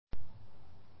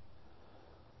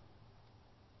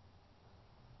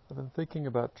I've been thinking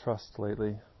about trust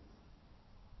lately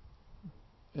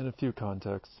in a few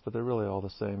contexts, but they're really all the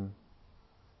same.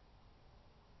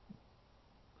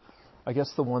 I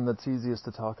guess the one that's easiest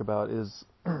to talk about is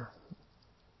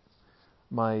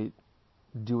my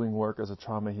doing work as a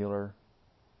trauma healer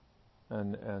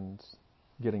and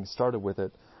getting started with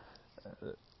it,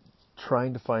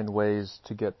 trying to find ways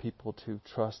to get people to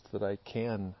trust that I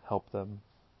can help them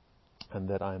and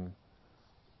that I'm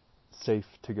safe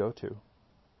to go to.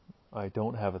 I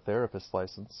don't have a therapist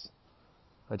license.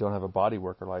 I don't have a body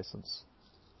worker license.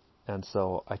 And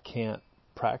so I can't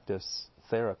practice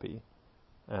therapy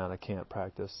and I can't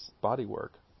practice body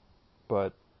work.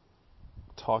 But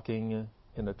talking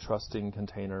in a trusting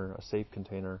container, a safe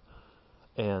container,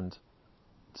 and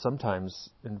sometimes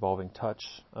involving touch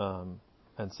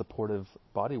and supportive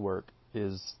body work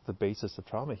is the basis of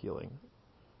trauma healing.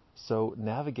 So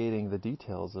navigating the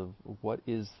details of what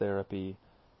is therapy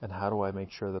and how do I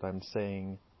make sure that I'm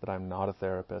saying that I'm not a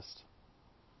therapist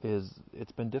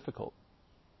it's been difficult.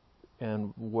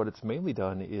 And what it's mainly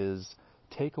done is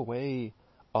take away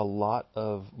a lot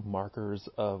of markers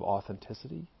of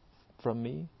authenticity from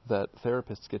me that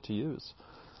therapists get to use.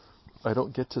 I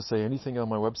don't get to say anything on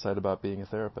my website about being a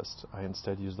therapist. I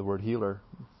instead use the word healer.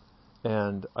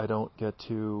 And I don't get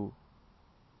to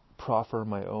proffer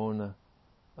my own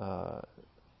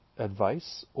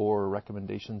advice or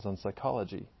recommendations on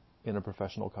psychology in a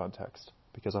professional context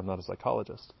because I'm not a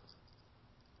psychologist.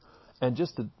 And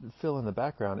just to fill in the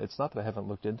background, it's not that I haven't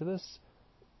looked into this.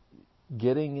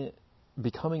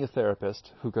 Becoming a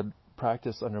therapist who could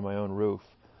practice under my own roof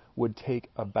would take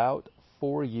about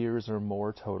 4 years or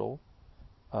more total,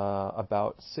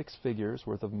 about 6 figures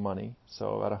worth of money,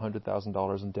 so about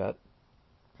 $100,000 in debt,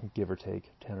 give or take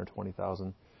 10 or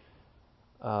 20,000.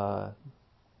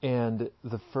 And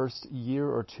the first year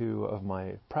or two of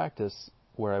my practice,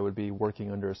 where I would be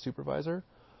working under a supervisor,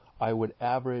 I would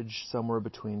average somewhere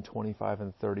between $25,000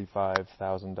 and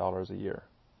 $35,000 a year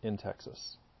in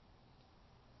Texas.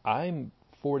 I'm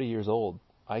 40 years old.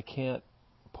 I can't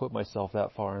put myself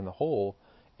that far in the hole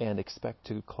and expect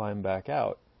to climb back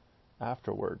out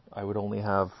afterward. I would only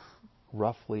have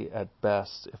roughly, at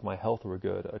best, if my health were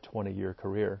good, a 20-year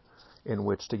career in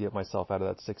which to get myself out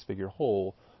of that 6-figure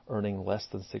hole, earning less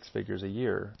than 6 figures a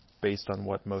year based on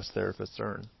what most therapists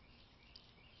earn.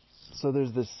 So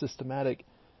there's this systematic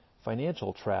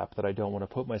financial trap that I don't want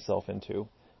to put myself into,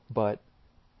 but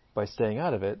by staying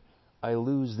out of it, I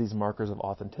lose these markers of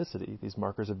authenticity, these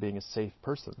markers of being a safe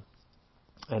person.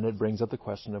 And it brings up the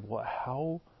question of, well,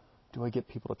 how do I get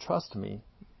people to trust me?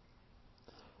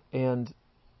 And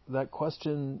that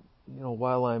question,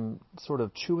 while I'm sort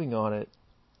of chewing on it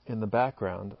in the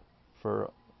background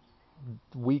for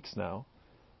weeks now,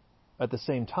 at the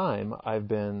same time, I've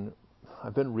been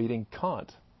reading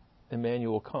Kant,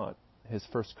 Immanuel Kant, his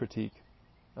first critique,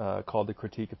 called The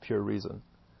Critique of Pure Reason.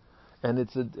 And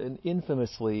it's an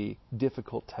infamously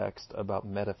difficult text about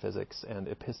metaphysics and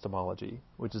epistemology,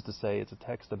 which is to say it's a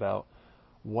text about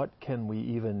what can we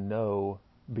even know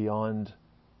beyond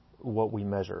what we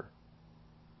measure.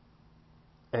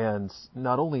 And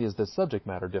not only is this subject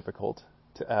matter difficult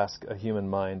to ask a human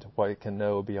mind what it can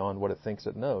know beyond what it thinks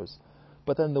it knows,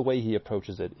 but then the way he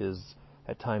approaches it is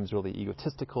at times really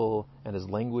egotistical, and his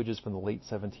language is from the late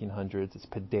 1700s. It's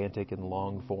pedantic and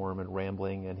long form and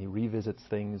rambling, and he revisits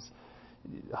things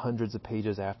hundreds of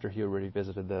pages after he already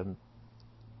visited them.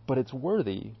 But it's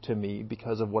worthy to me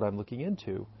because of what I'm looking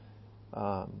into.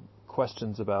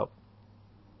 Questions about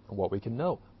what we can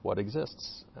know, what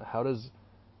exists. How does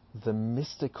the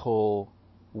mystical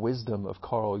wisdom of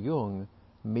Carl Jung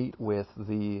meet with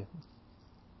the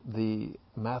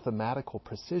mathematical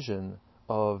precision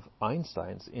of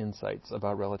Einstein's insights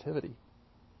about relativity?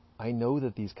 I know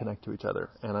that these connect to each other,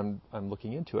 and I'm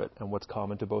looking into it, and what's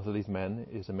common to both of these men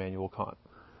is Immanuel Kant.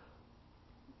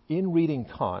 In reading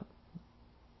Kant,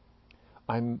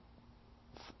 I'm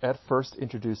at first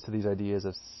introduced to these ideas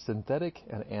of synthetic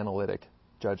and analytic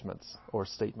judgments or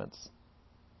statements.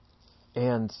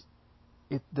 And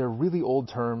they're really old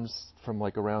terms from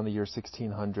like around the year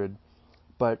 1600,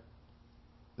 but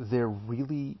they're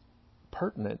really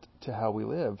pertinent to how we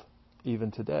live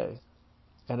even today.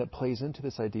 And it plays into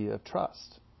this idea of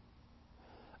trust.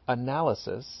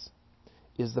 Analysis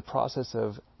is the process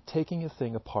of taking a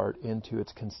thing apart into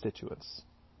its constituents,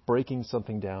 breaking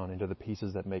something down into the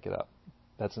pieces that make it up.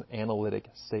 That's an analytic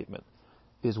statement,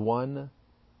 is one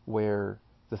where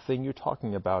the thing you're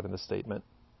talking about in the statement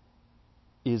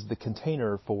is the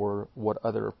container for what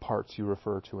other parts you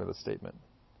refer to in the statement.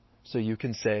 So you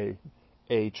can say,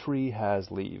 a tree has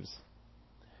leaves.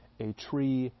 A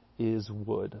tree is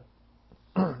wood.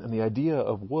 And the idea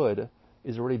of wood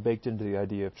is already baked into the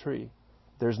idea of tree.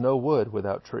 There's no wood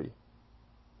without tree.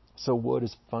 So wood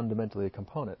is fundamentally a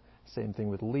component. Same thing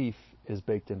with leaf is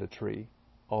baked into tree,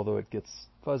 although it gets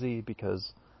fuzzy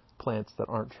because plants that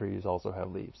aren't trees also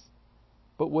have leaves.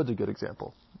 But wood's a good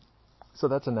example. So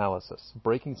that's analysis,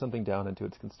 breaking something down into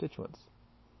its constituents.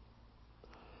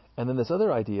 And then this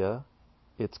other idea,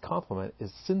 its complement,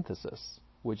 is synthesis,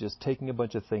 which is taking a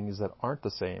bunch of things that aren't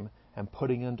the same and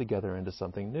putting them together into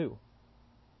something new.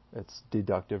 It's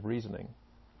deductive reasoning.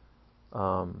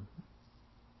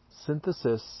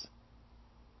 Synthesis,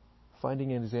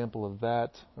 finding an example of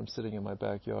that, I'm sitting in my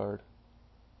backyard,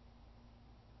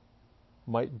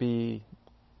 might be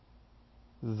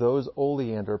those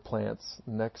oleander plants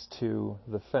next to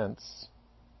the fence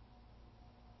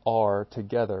are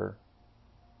together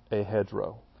a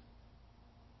hedgerow.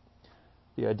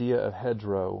 The idea of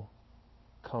hedgerow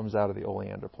comes out of the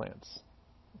oleander plants.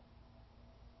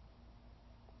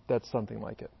 That's something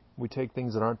like it. We take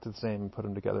things that aren't the same and put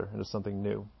them together into something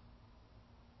new.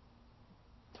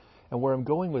 And where I'm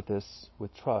going with this,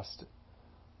 with trust,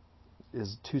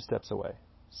 is 2 steps away.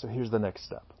 So here's the next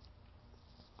step.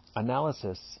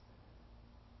 Analysis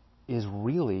is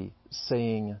really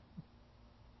saying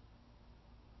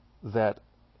that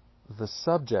the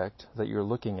subject that you're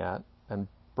looking at and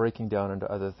breaking down into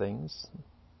other things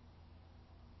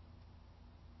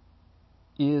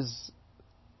is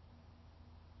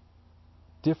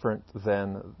different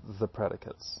than the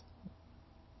predicates.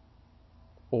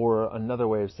 Or another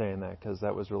way of saying that, because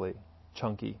that was really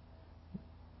chunky.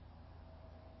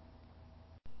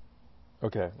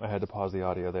 Okay, I had to pause the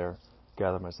audio there,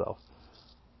 gather myself.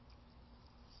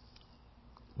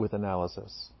 With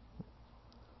analysis,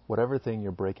 whatever thing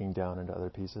you're breaking down into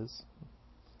other pieces,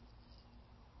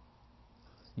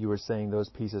 you are saying those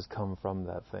pieces come from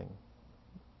that thing.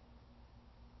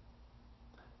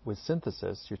 With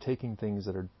synthesis, you're taking things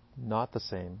that are not the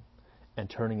same and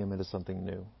turning them into something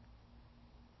new.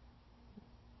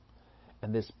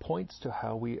 And this points to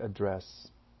how we address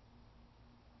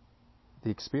the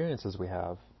experiences we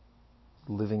have,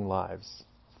 living lives,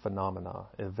 phenomena,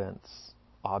 events,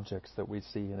 objects that we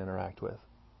see and interact with.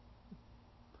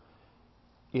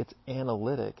 It's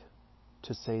analytic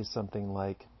to say something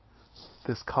like,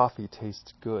 this coffee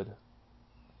tastes good.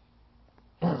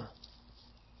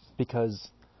 Because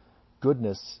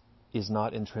goodness is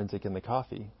not intrinsic in the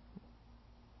coffee.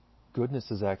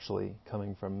 Goodness is actually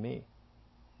coming from me.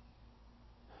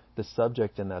 The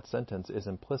subject in that sentence is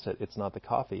implicit. It's not the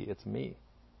coffee, it's me.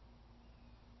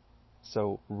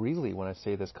 So really, when I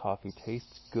say this coffee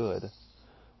tastes good,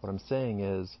 what I'm saying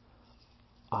is,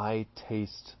 I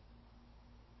taste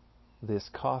this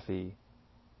coffee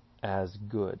as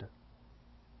good.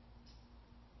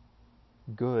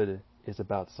 Good is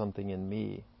about something in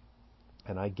me,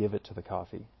 and I give it to the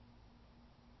coffee.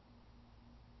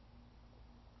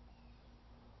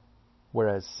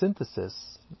 Whereas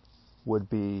synthesis would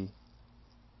be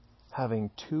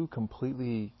having 2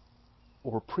 completely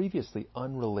or previously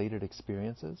unrelated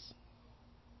experiences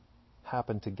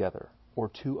happen together, or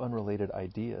 2 unrelated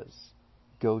ideas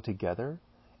go together,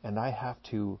 and I have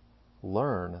to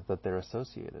learn that they're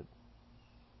associated.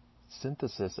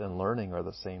 Synthesis and learning are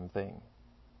the same thing.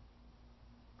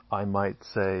 I might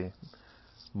say,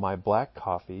 my black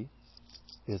coffee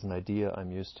is an idea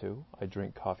I'm used to. I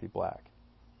drink coffee black.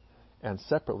 And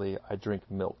separately, I drink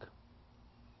milk.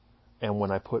 And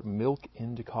when I put milk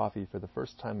into coffee for the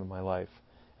first time in my life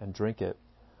and drink it,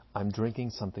 I'm drinking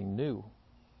something new.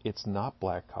 It's not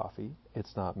black coffee.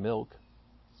 It's not milk.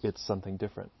 It's something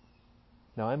different.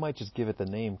 Now, I might just give it the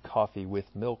name coffee with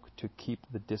milk to keep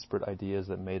the disparate ideas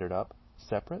that made it up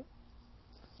separate.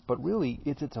 But really,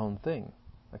 it's its own thing,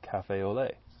 a café au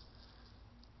lait.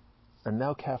 And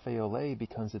now café au lait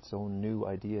becomes its own new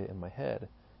idea in my head,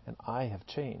 and I have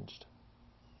changed.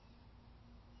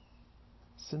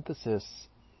 Synthesis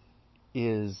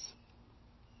is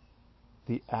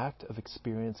the act of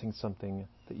experiencing something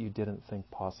that you didn't think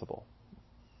possible,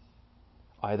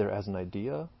 either as an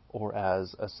idea or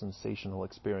as a sensational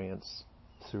experience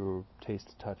through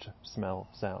taste, touch, smell,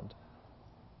 sound.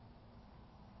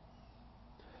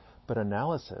 But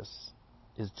analysis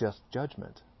is just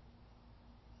judgment.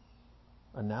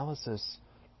 Analysis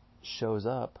shows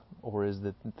up, or is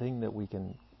the thing that we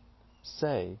can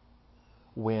say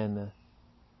when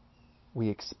we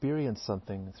experience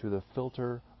something through the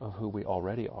filter of who we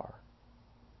already are.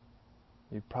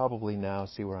 You probably now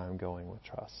see where I'm going with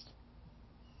trust.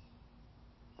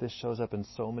 This shows up in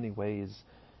so many ways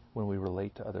when we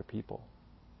relate to other people.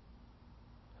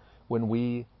 When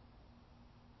we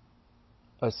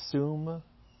assume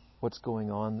what's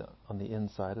going on the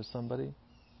inside of somebody,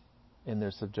 in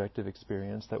their subjective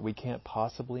experience that we can't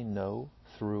possibly know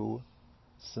through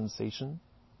sensation,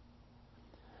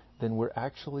 then we're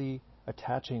actually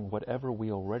attaching whatever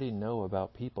we already know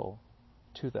about people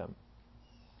to them.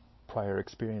 Prior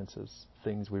experiences,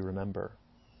 things we remember,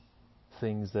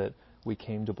 things that we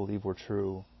came to believe were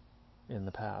true in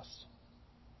the past.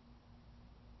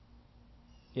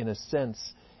 In a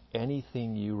sense,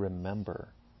 anything you remember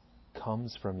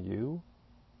comes from you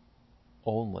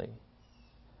only.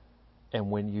 And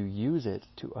when you use it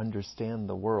to understand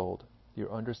the world,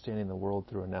 you're understanding the world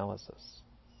through analysis.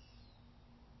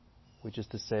 Which is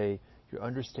to say, you're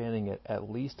understanding it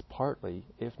at least partly,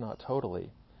 if not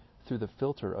totally, through the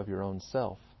filter of your own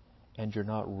self, and you're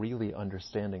not really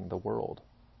understanding the world.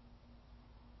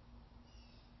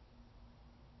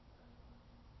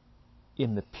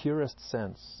 In the purest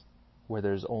sense, where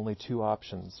there's only two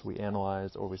options, we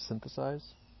analyze or we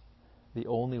synthesize, the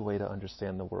only way to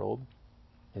understand the world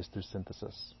is through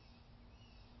synthesis,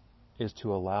 is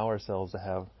to allow ourselves to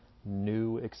have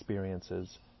new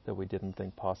experiences that we didn't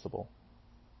think possible.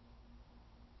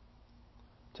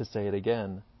 To say it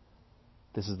again,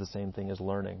 this is the same thing as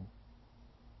learning.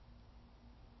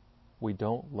 We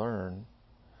don't learn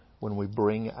when we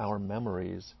bring our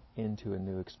memories into a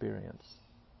new experience.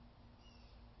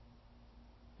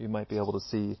 You might be able to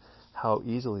see how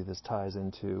easily this ties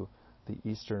into the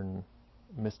Eastern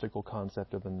mystical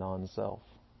concept of the non-self.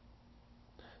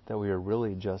 That we are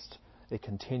really just a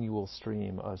continual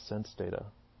stream of sense data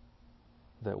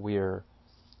that we are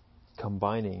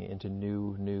combining into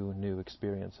new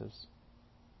experiences.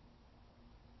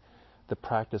 The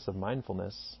practice of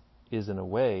mindfulness is, in a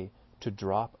way, to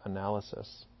drop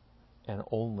analysis and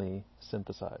only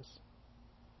synthesize.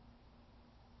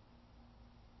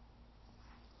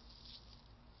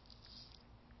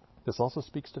 This also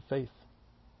speaks to faith.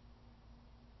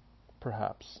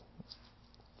 Perhaps.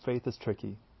 Faith is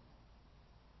tricky.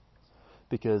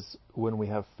 Because when we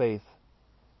have faith,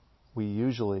 we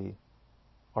usually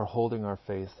are holding our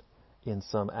faith in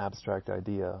some abstract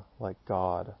idea like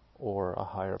God or a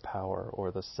higher power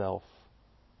or the self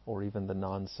or even the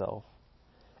non-self,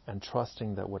 and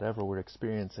trusting that whatever we're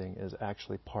experiencing is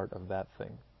actually part of that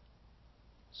thing.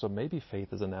 So maybe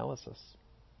faith is analysis.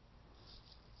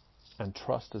 And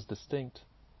trust is distinct,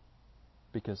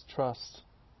 because trust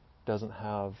doesn't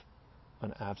have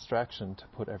an abstraction to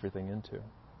put everything into.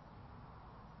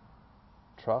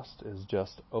 Trust is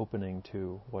just opening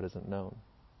to what isn't known.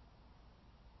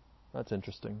 That's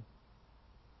interesting.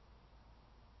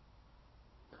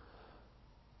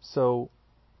 So,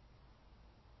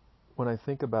 when I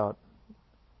think about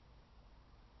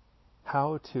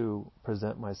how to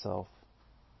present myself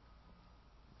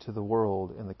to the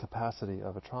world in the capacity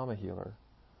of a trauma healer,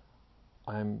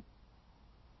 I'm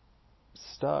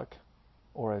stuck,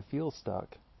 or I feel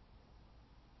stuck,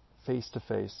 face to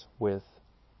face with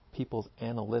people's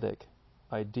analytic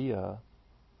idea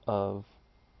of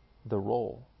the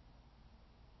role.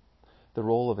 The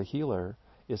role of a healer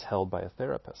is held by a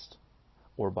therapist,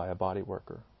 or by a body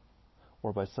worker,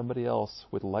 or by somebody else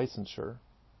with licensure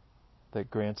that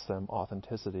grants them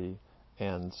authenticity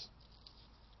and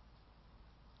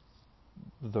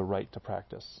the right to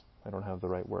practice. I don't have the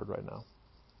right word right now.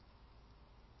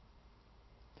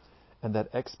 And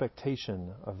that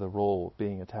expectation of the role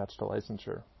being attached to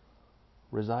licensure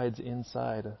resides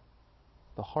inside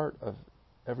the heart of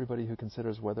everybody who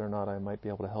considers whether or not I might be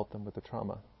able to help them with the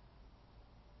trauma.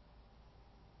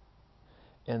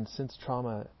 And since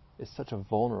trauma is such a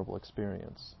vulnerable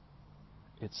experience,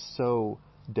 it's so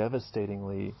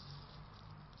devastatingly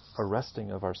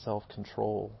arresting of our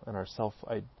self-control and our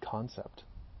self-concept.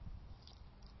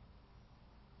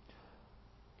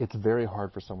 It's very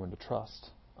hard for someone to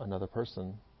trust another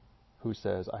person who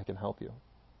says, I can help you.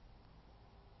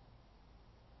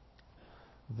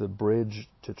 The bridge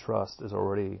to trust is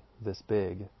already this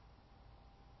big,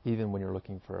 even when you're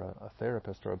looking for a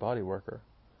therapist or a body worker.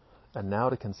 And now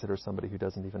to consider somebody who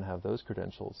doesn't even have those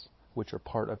credentials, which are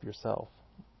part of yourself,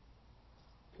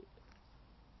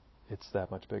 it's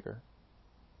that much bigger.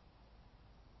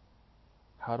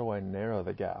 How do I narrow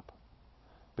the gap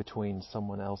between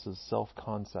someone else's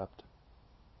self-concept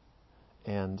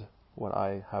and what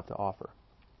I have to offer?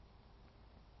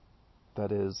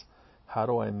 That is, how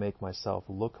do I make myself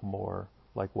look more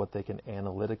like what they can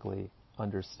analytically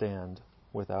understand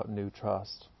without new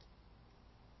trust,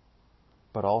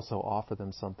 but also offer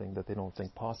them something that they don't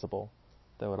think possible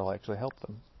that would actually help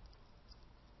them?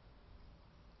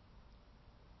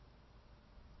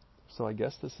 So I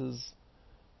guess this is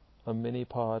a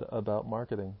mini-pod about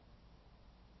marketing,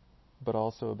 but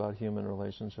also about human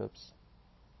relationships,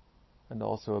 and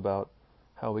also about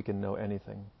how we can know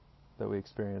anything that we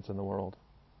experience in the world.